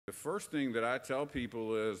first thing that I tell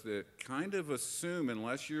people is that kind of assume,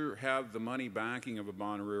 unless you have the money backing of a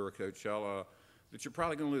Bonnaroo or Coachella, that you're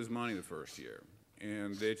probably going to lose money the first year.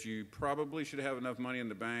 And that you probably should have enough money in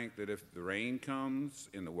the bank that if the rain comes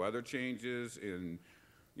and the weather changes and,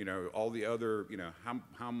 you know, all the other, you know,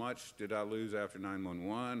 how much did I lose after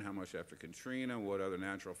 9/11, how much after Katrina, what other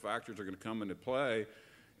natural factors are going to come into play.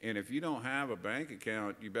 And if you don't have a bank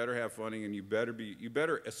account, you better have funding, and you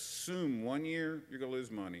better assume 1 year you're going to lose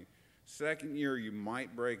money. Second year, you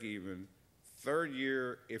might break even. Third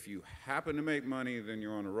year, if you happen to make money, then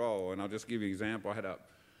you're on a roll. And I'll just give you an example. I had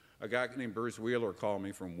a guy named Bruce Wheeler called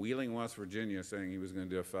me from Wheeling, West Virginia, saying he was going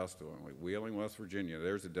to do a festival. I'm like, Wheeling, West Virginia,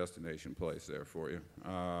 there's a destination place there for you.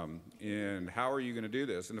 And how are you going to do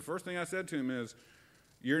this? And the first thing I said to him is,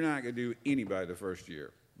 you're not going to do anybody the first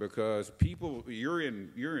year, because people, you're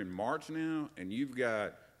in March now, and you've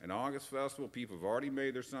got an August festival. People have already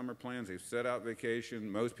made their summer plans. They've set out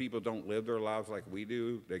vacation. Most people don't live their lives like we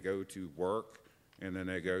do. They go to work, and then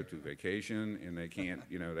they go to vacation, and they can't,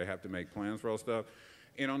 you know, they have to make plans for all stuff.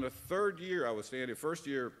 And on the third year, I was standing. First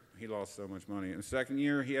year, he lost so much money. And the second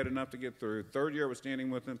year, he had enough to get through. Third year, I was standing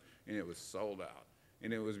with him, and it was sold out.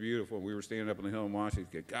 And it was beautiful. We were standing up on the hill in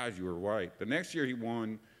Washington. Guys, you were right. The next year, he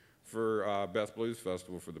won for Best Blues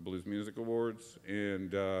Festival for the Blues Music Awards,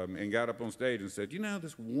 and got up on stage and said, you know,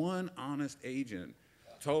 this one honest agent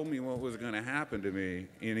told me what was going to happen to me,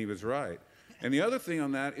 and he was right. And the other thing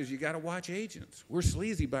on that is you got to watch agents. We're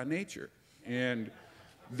sleazy by nature. And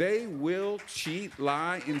they will cheat,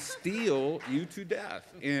 lie, and steal you to death.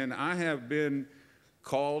 And I have been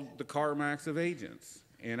called the CarMax of agents.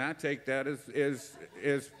 And I take that as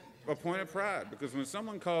a point of pride, because when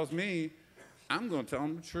someone calls me, I'm going to tell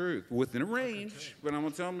them the truth within a range, but I'm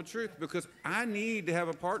going to tell them the truth, because I need to have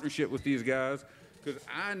a partnership with these guys, because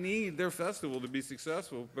I need their festival to be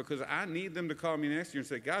successful, because I need them to call me next year and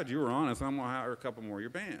say, God, you were honest. I'm going to hire a couple more of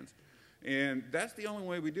your bands. And that's the only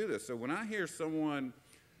way we do this. So when I hear someone,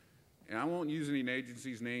 and I won't use any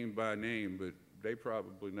agency's name by name, but they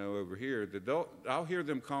probably know over here, that I'll hear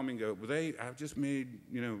them call me and go, well, I've just made,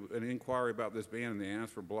 you know, an inquiry about this band, and they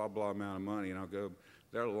asked for blah, blah amount of money. And I'll go,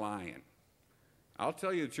 they're lying. I'll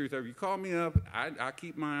tell you the truth. If you call me up, I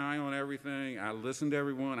keep my eye on everything. I listen to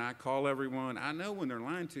everyone. I call everyone. I know when they're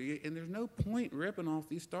lying to you, and there's no point ripping off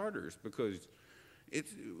these starters, because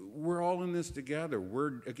we're all in this together.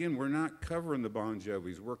 We're not covering the Bon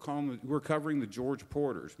Jovis. We're covering the George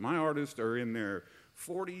Porters. My artists are in their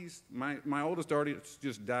 40s. My oldest artist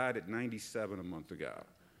just died at 97 a month ago.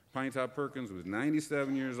 Pinetop Perkins was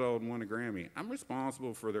 97 years old and won a Grammy. I'm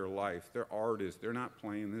responsible for their life. They're artists. They're not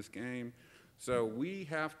playing this game. So we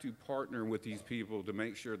have to partner with these people to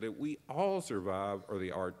make sure that we all survive, or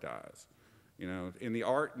the art dies. You know, in the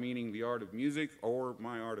art, meaning the art of music or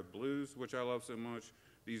my art of blues, which I love so much.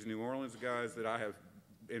 These New Orleans guys that I have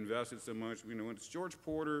invested so much, you know, when it's George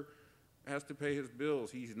Porter has to pay his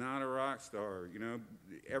bills. He's not a rock star. You know,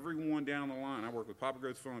 everyone down the line. I work with Papa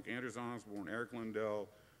Grows Funk, Anders Osborne, Eric Lindell,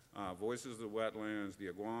 Voices of the Wetlands, the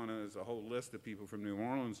Iguanas, a whole list of people from New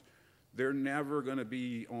Orleans. They're never going to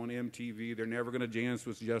be on MTV. They're never going to dance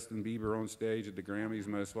with Justin Bieber on stage at the Grammys,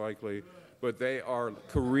 most likely. But they are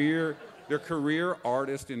career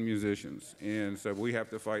artists and musicians. And so we have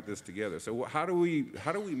to fight this together. So how do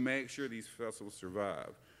we make sure these festivals survive?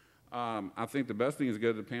 I think the best thing is to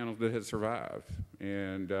go to the panels that have survived,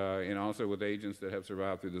 and also with agents that have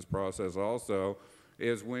survived through this process. Also,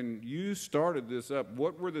 is when you started this up,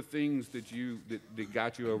 what were the things that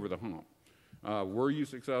got you over the hump? Were you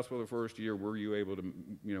successful the first year? Were you able to,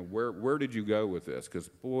 you know, where did you go with this? Because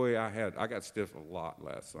boy, I got stiff a lot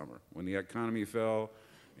last summer when the economy fell,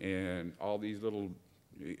 and all these little,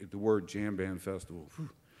 the word jam band festival, whew,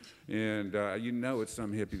 and you know it's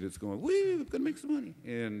some hippie that's going, woo, gonna make some money,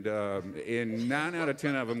 and 9 out of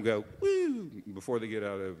 10 of them go, woo, before they get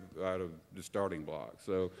out of the starting block.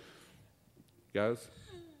 So, guys.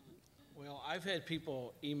 Well, I've had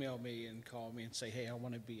people email me and call me and say, hey, I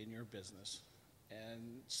want to be in your business.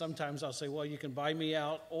 And sometimes I'll say, well, you can buy me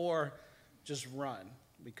out or just run,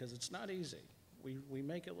 because it's not easy. We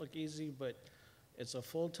make it look easy, but it's a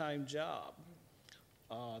full-time job.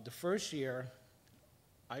 The first year,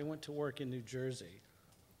 I went to work in New Jersey.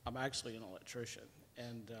 I'm actually an electrician,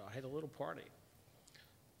 and I had a little party.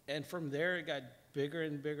 And from there, it got bigger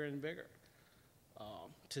and bigger and bigger.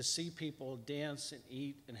 To see people dance and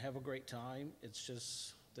eat and have a great time, it's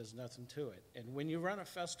just, there's nothing to it. And when you run a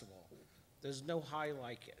festival, there's no high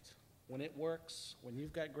like it. When it works, when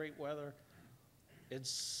you've got great weather,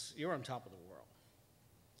 you're on top of the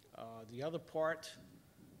world. The other part,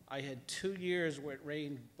 I had 2 years where it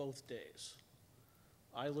rained both days.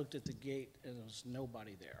 I looked at the gate and there was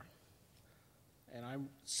nobody there. And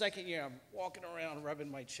second year, I'm walking around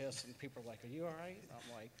rubbing my chest, and people are like, "Are you all right?" And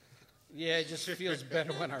I'm like, "Yeah, it just feels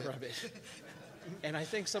better when I rub it." And I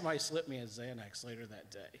think somebody slipped me a Xanax later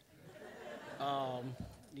that day.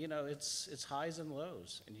 You know, it's highs and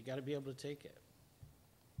lows, and you got to be able to take it.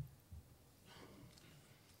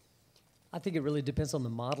 I think it really depends on the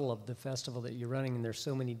model of the festival that you're running, and there's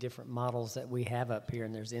so many different models that we have up here,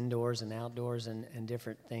 and there's indoors and outdoors and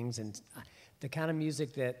different things. And the kind of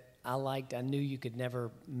music that I liked, I knew you could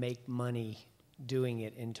never make money doing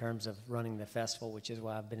it in terms of running the festival, which is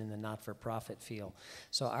why I've been in the not-for-profit field.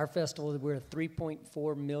 So our festival, we're a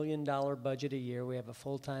 $3.4 million budget a year. We have a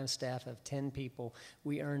full-time staff of 10 people.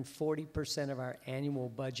 We earn 40% of our annual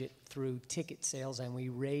budget through ticket sales, and we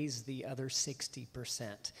raise the other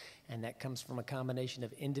 60%. And that comes from a combination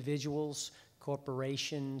of individuals,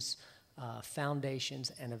 corporations,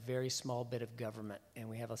 foundations, and a very small bit of government. And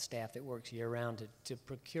we have a staff that works year-round to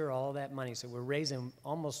procure all that money. So we're raising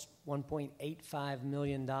almost $1.85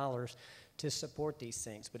 million to support these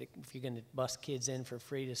things. But if you're going to bust kids in for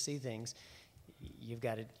free to see things, you've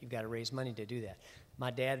got to raise money to do that.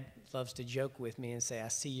 My dad loves to joke with me and say, "I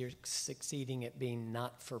see you're succeeding at being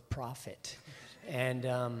not-for-profit."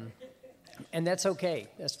 And that's okay.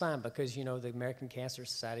 That's fine, because, you know, the American Cancer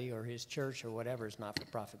Society or his church or whatever is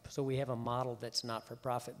not-for-profit. So we have a model that's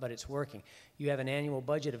not-for-profit, but it's working. You have an annual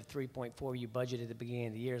budget of 3.4. You budget at the beginning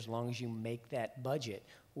of the year as long as you make that budget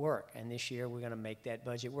work. And this year we're going to make that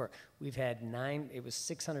budget work. We've had it was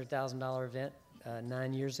 $600,000 event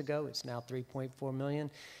 9 years ago. It's now $3.4 million.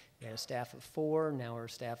 We had a staff of 4. Now we're a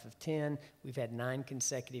staff of 10. We've had 9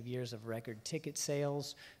 consecutive years of record ticket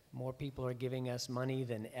sales. More people are giving us money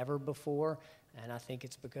than ever before, and I think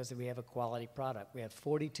it's because we have a quality product. We have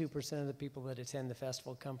 42% of the people that attend the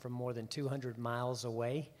festival come from more than 200 miles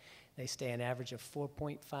away. They stay an average of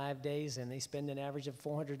 4.5 days, and they spend an average of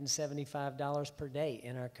 $475 per day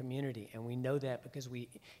in our community. And we know that because we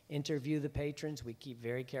interview the patrons. We keep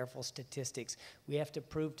very careful statistics. We have to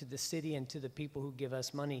prove to the city and to the people who give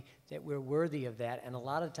us money that we're worthy of that, and a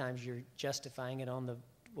lot of times you're justifying it on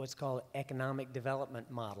what's called economic development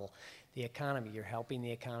model. The economy, you're helping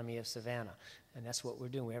the economy of Savannah. And that's what we're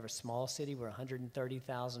doing. We have a small city, we're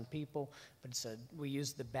 130,000 people, but we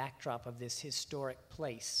use the backdrop of this historic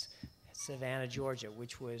place, Savannah, Georgia,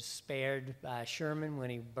 which was spared by Sherman when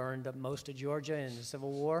he burned up most of Georgia in the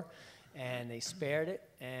Civil War. And they spared it,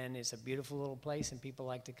 and it's a beautiful little place, and people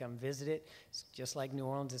like to come visit it. It's just like New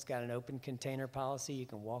Orleans. It's got an open container policy. You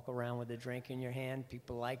can walk around with a drink in your hand.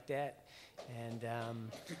 People like that, and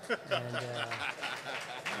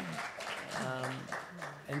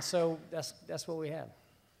so that's what we have.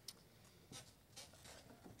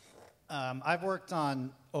 I've worked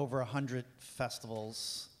on over 100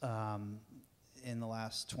 festivals in the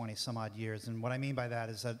last 20 some odd years, and what I mean by that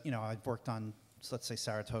is that, you know, I've worked on, so let's say,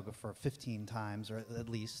 Saratoga for 15 times, or at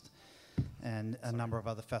least, and a number of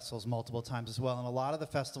other festivals multiple times as well. And a lot of the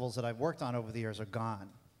festivals that I've worked on over the years are gone.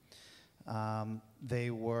 They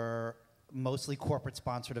were mostly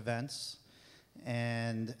corporate-sponsored events,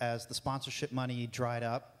 and as the sponsorship money dried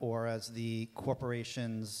up, or as the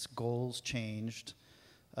corporation's goals changed,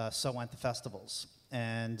 so went the festivals.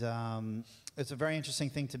 And it's a very interesting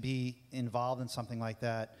thing to be involved in something like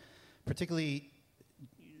that, particularly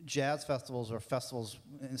jazz festivals or festivals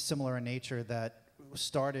similar in nature that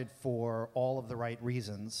started for all of the right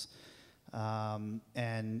reasons.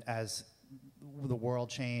 And as the world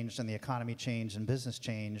changed and the economy changed and business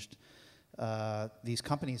changed, these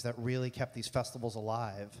companies that really kept these festivals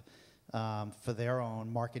alive for their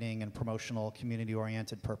own marketing and promotional,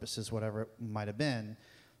 community-oriented purposes, whatever it might have been,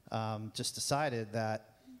 just decided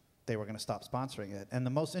that they were going to stop sponsoring it. And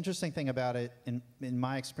the most interesting thing about it, in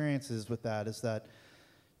my experiences with that, is that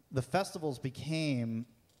the festivals became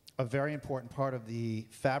a very important part of the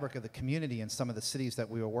fabric of the community in some of the cities that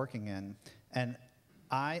we were working in. And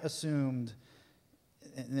I assumed,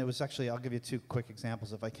 and it was actually, I'll give you 2 quick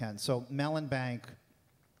examples if I can. So Mellon Bank,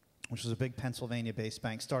 which was a big Pennsylvania-based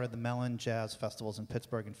bank, started the Mellon Jazz Festivals in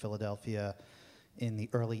Pittsburgh and Philadelphia in the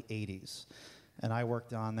early 80s. And I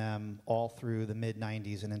worked on them all through the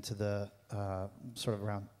mid-90s and into the sort of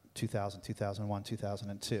around 2000, 2001,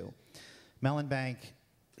 2002. Mellon Bank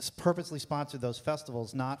purposely sponsored those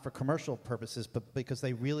festivals, not for commercial purposes, but because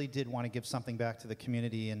they really did want to give something back to the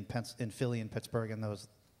community in Philly and Pittsburgh and those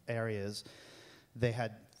areas. They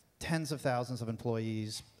had tens of thousands of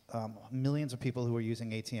employees, millions of people who were using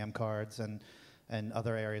ATM cards and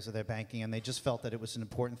other areas of their banking, and they just felt that it was an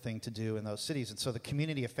important thing to do in those cities. And so the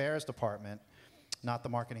community affairs department, not the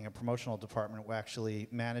marketing and promotional department, were actually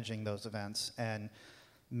managing those events. And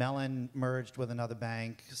Mellon merged with another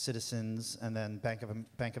bank, Citizens, and then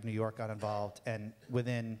Bank of New York got involved. And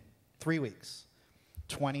within 3 weeks,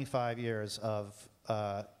 25 years of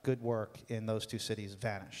good work in those two cities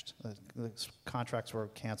vanished. The contracts were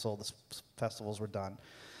canceled, the festivals were done.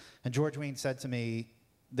 And George Wein said to me,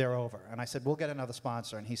 they're over. And I said, we'll get another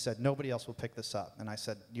sponsor. And he said, nobody else will pick this up. And I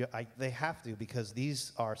said, they have to, because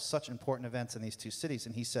these are such important events in these two cities.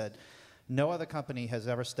 And he said, no other company has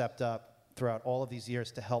ever stepped up throughout all of these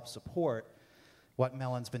years to help support what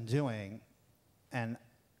Mellon's been doing. And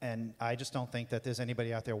I just don't think that there's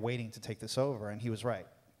anybody out there waiting to take this over. And he was right.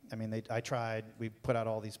 I mean, I tried. We put out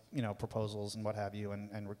all these, proposals and what have you,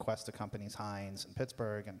 and requests to companies, Heinz and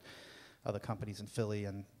Pittsburgh and other companies in Philly,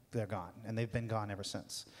 and they're gone. And they've been gone ever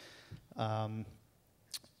since. And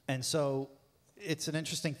so it's an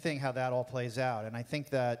interesting thing how that all plays out. And I think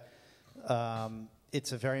that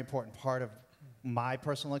it's a very important part of my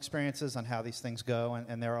personal experiences on how these things go.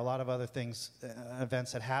 And there are a lot of other things,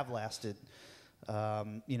 events that have lasted, a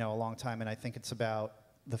long time. And I think it's about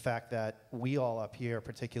the fact that we all up here,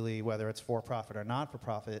 particularly whether it's for-profit or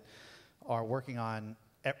not-for-profit, are working on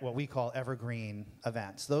what we call evergreen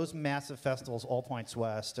events. Those massive festivals, All Points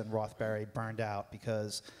West and Rothbury, burned out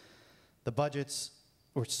because the budgets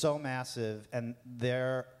were so massive, and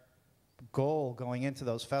their goal going into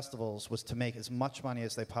those festivals was to make as much money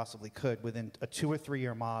as they possibly could within a 2 or 3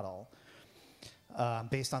 year model,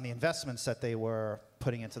 based on the investments that they were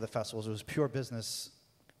putting into the festivals. It was pure business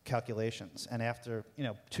calculations. And after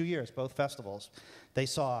 2 years, both festivals, they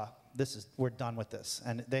saw we're done with this.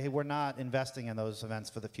 And they were not investing in those events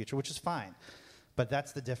for the future, which is fine. But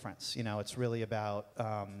that's the difference. It's really about,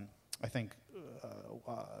 I think,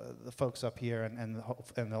 the folks up here and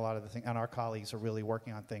a lot of the things, and our colleagues are really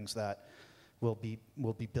working on things that will be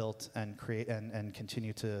built and create and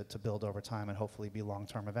continue to build over time and hopefully be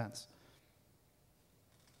long-term events.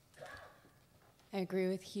 I agree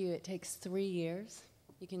with Hugh. It takes 3 years.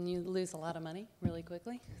 You lose a lot of money really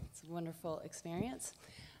quickly. It's a wonderful experience.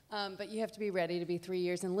 But you have to be ready to be 3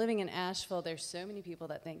 years. And living in Asheville, there's so many people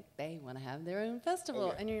that think they want to have their own festival. Oh,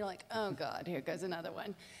 yeah. And you're like, oh, God, here goes another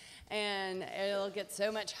one. And it'll get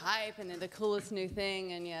so much hype and the coolest new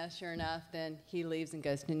thing. And, yeah, sure enough, then he leaves and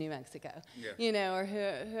goes to New Mexico, or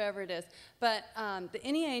whoever it is. But the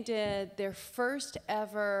NEA did their first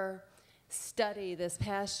ever study this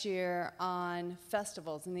past year on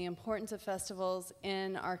festivals and the importance of festivals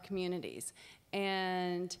in our communities.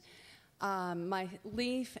 And my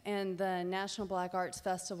LEAF and the National Black Arts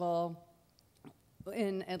Festival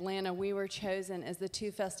in Atlanta, we were chosen as the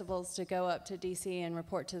 2 festivals to go up to DC and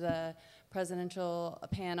report to the presidential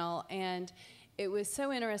panel. And it was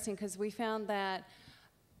so interesting because we found that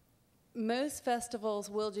most festivals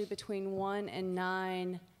will do between 1 and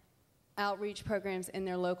 9 outreach programs in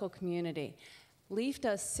their local community. LEAF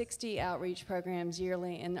does 60 outreach programs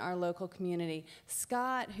yearly in our local community.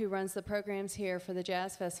 Scott, who runs the programs here for the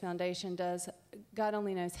Jazz Fest Foundation, does, God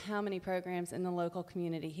only knows how many programs in the local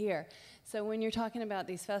community here. So when you're talking about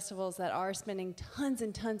these festivals that are spending tons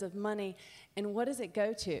and tons of money, and what does it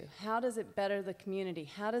go to? How does it better the community?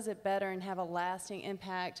 How does it better and have a lasting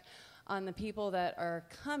impact on the people that are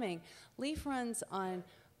coming? LEAF runs on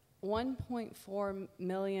 1.4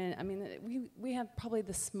 million. I mean, we have probably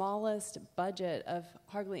the smallest budget of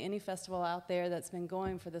hardly any festival out there that's been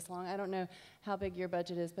going for this long. I don't know how big your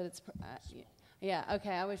budget is, but it's, yeah,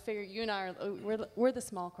 okay, I would figure you and I are, we're the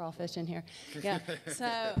small crawfish in here. Yeah,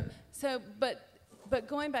 but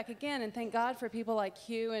going back again, and thank God for people like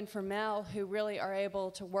Hugh and for Mel who really are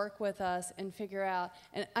able to work with us and figure out,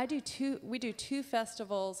 and we do 2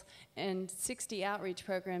 festivals and 60 outreach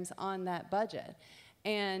programs on that budget.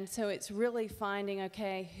 And so it's really finding,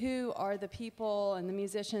 okay, who are the people and the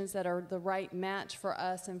musicians that are the right match for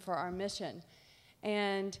us and for our mission.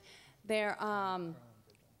 And there,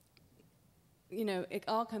 it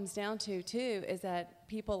all comes down to, too, is that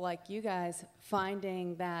people like you guys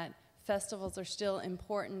finding that festivals are still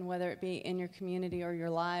important, whether it be in your community or your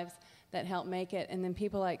lives, that help make it. And then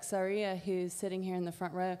people like Saria, who's sitting here in the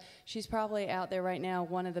front row, she's probably out there right now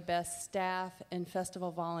one of the best staff and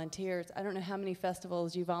festival volunteers. I don't know how many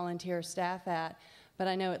festivals you volunteer staff at, but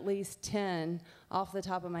I know at least 10 off the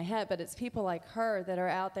top of my head. But it's people like her that are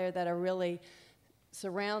out there that are really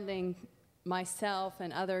surrounding myself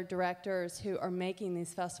and other directors who are making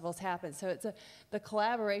these festivals happen. So it's the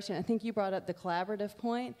collaboration. I think you brought up the collaborative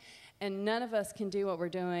point. And none of us can do what we're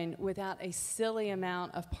doing without a silly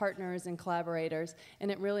amount of partners and collaborators, and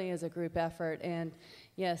it really is a group effort. And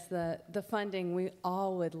yes, the funding, we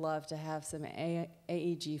all would love to have some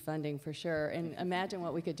AEG funding for sure, and imagine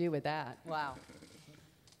what we could do with that. Wow.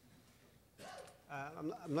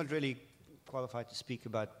 I'm not really qualified to speak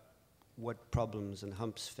about what problems and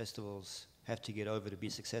humps festivals have to get over to be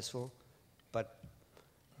successful, but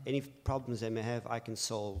any problems they may have, I can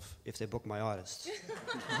solve if they book my artists.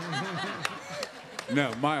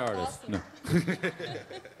 No, my artist. Awesome. No.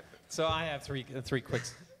 So I have three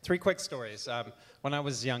quick stories. When I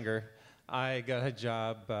was younger, I got a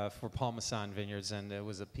job for Parmesan Vineyards, and it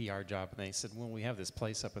was a PR job. And they said, well, we have this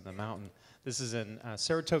place up in the mountain. This is in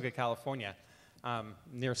Saratoga, California,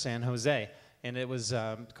 near San Jose. And it was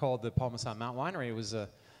called the Parmesan Mountain Winery. It was a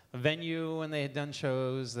venue, and they had done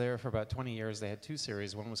shows there for about 20 years. They had two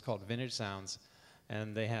series. One was called Vintage Sounds,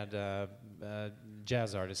 and they had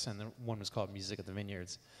jazz artists, and one was called Music at the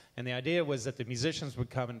Vineyards. And the idea was that the musicians would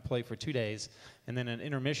come and play for 2 days, and then at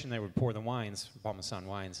intermission they would pour the wines, Parmesan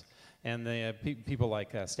wines. And the people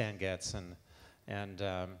like Stan Getz and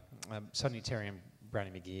Sonny Terry and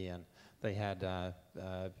Brownie McGee, and they had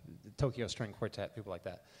Tokyo String Quartet, people like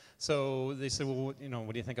that. So they said, well, you know,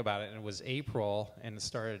 what do you think about it? And it was April, and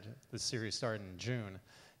the series started in June.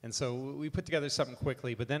 And so we put together something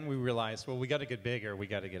quickly, but then we realized, well, we got to get bigger, we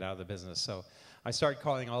got to get out of the business. So I started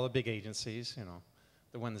calling all the big agencies, you know,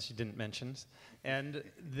 the ones you didn't mention, and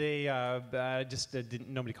they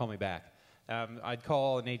nobody called me back. I'd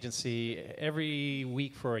call an agency every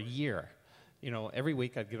week for a year. You know, every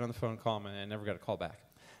week I'd get on the phone, call them, and I never got a call back.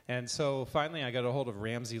 And so finally I got a hold of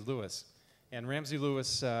Ramsey Lewis. And Ramsey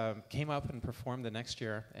Lewis came up and performed the next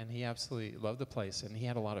year, and he absolutely loved the place, and he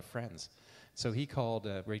had a lot of friends. So he called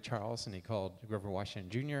Ray Charles, and he called Grover Washington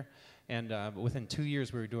Jr., and within 2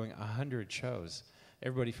 years we were doing 100 shows.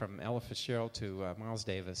 Everybody from Ella Fitzgerald to Miles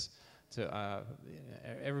Davis to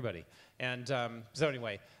everybody. And so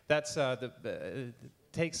anyway, that's it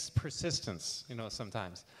takes persistence, you know,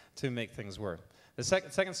 sometimes to make things work. The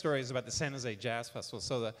second story is about the San Jose Jazz Festival.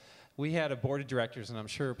 So we had a board of directors, and I'm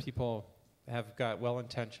sure people have got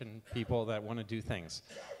well-intentioned people that want to do things.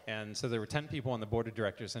 And so there were 10 people on the board of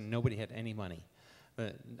directors, and nobody had any money.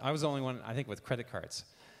 I was the only one, I think, with credit cards.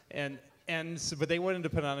 But they wanted to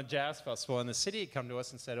put on a jazz festival, and the city had come to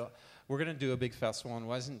us and said, oh, we're going to do a big festival, and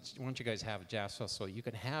why don't you guys have a jazz festival? You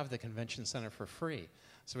can have the convention center for free.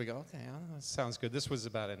 So we go, okay, that sounds good. This was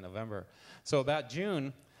about in November. So about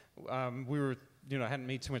June, we were, you know, hadn't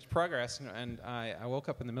made too much progress, and I woke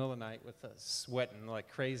up in the middle of the night with a sweating like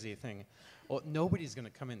crazy thing. Well, nobody's going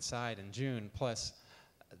to come inside in June, plus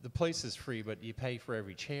the place is free, but you pay for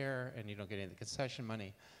every chair, and you don't get any of the concession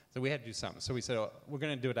money. So we had to do something. So we said, oh, we're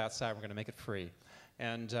going to do it outside. We're going to make it free.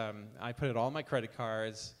 And I put it all my credit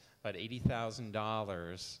cards, about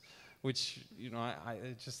 $80,000, which, you know,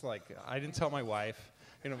 I just like, I didn't tell my wife.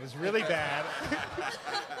 You know, it was really bad.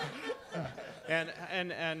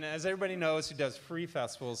 And as everybody knows who does free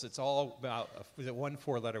festivals, it's all about one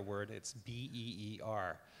four-letter word. It's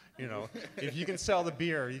B-E-E-R. You know, if you can sell the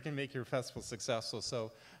beer, you can make your festival successful.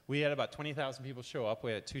 So we had about 20,000 people show up.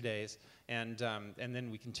 We had 2 days, and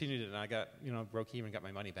then we continued it, and I got, you know, broke even, got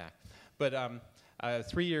my money back. But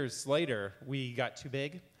 3 years later, we got too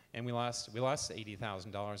big, and we lost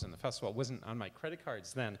 $80,000 in the festival. It wasn't on my credit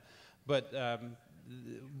cards then, but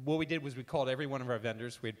what we did was we called every one of our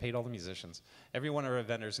vendors. We had paid all the musicians, every one of our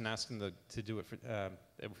vendors, and asked them to do it for,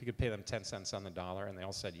 if we could pay them 10 cents on the dollar, and they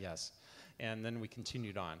all said yes. And then we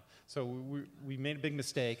continued on. So we made a big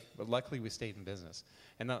mistake, but luckily we stayed in business.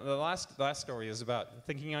 And the last story is about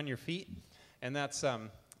thinking on your feet, and that's I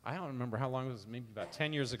don't remember how long it was, maybe about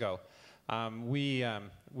 10 years ago. We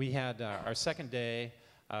had our second day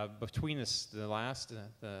between the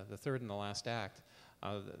third and the last act.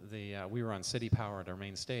 We were on City Power at our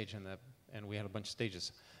main stage, and we had a bunch of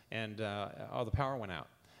stages, and all the power went out.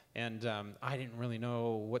 And I didn't really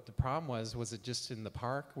know what the problem was. Was it just in the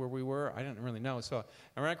park where we were? I didn't really know. So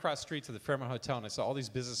I ran across the street to the Fairmont Hotel, and I saw all these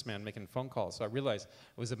businessmen making phone calls. So I realized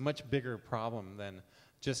it was a much bigger problem than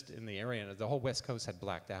just in the area. The whole West Coast had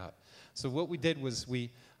blacked out. So what we did was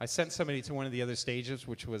I sent somebody to one of the other stages,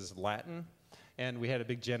 which was Latin, and we had a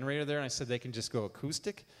big generator there, and I said they can just go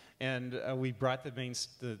acoustic. And we brought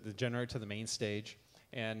the generator to the main stage,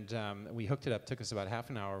 and we hooked it up. It took us about half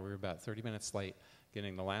an hour. We were about 30 minutes late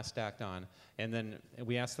getting the last act on. And then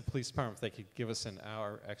we asked the police department if they could give us an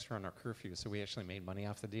hour extra on our curfew. So we actually made money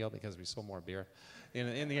off the deal because we sold more beer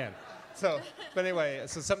in the end. So, but anyway,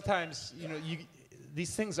 so sometimes, you know,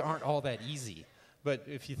 these things aren't all that easy. But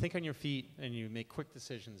if you think on your feet and you make quick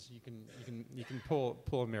decisions, you can pull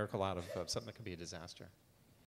a miracle out of something that could be a disaster.